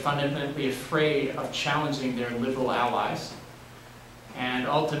 They're fundamentally afraid of challenging their liberal allies. And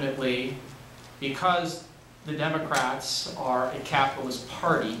ultimately, because the Democrats are a capitalist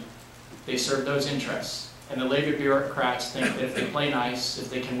party, they serve those interests. And the labor bureaucrats think that if they play nice, if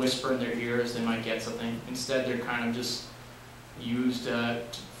they can whisper in their ears, they might get something. Instead, they're kind of just used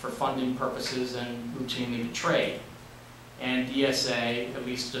for funding purposes and routinely betrayed. And DSA, at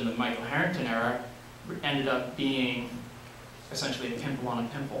least in the Michael Harrington era, ended up being essentially a pimple on a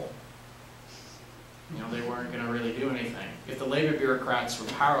pimple. They weren't going to really do anything. If the labor bureaucrats were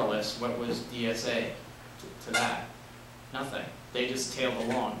powerless, what was DSA to that? Nothing. They just tailed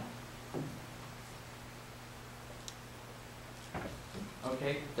along.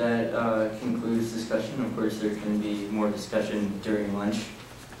 Okay, that concludes discussion. Of course, there can be more discussion during lunch.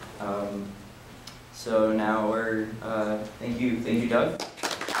 So now we're, thank you, Doug.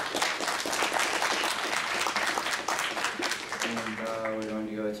 And we're going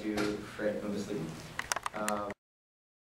to go to Fred Mosley.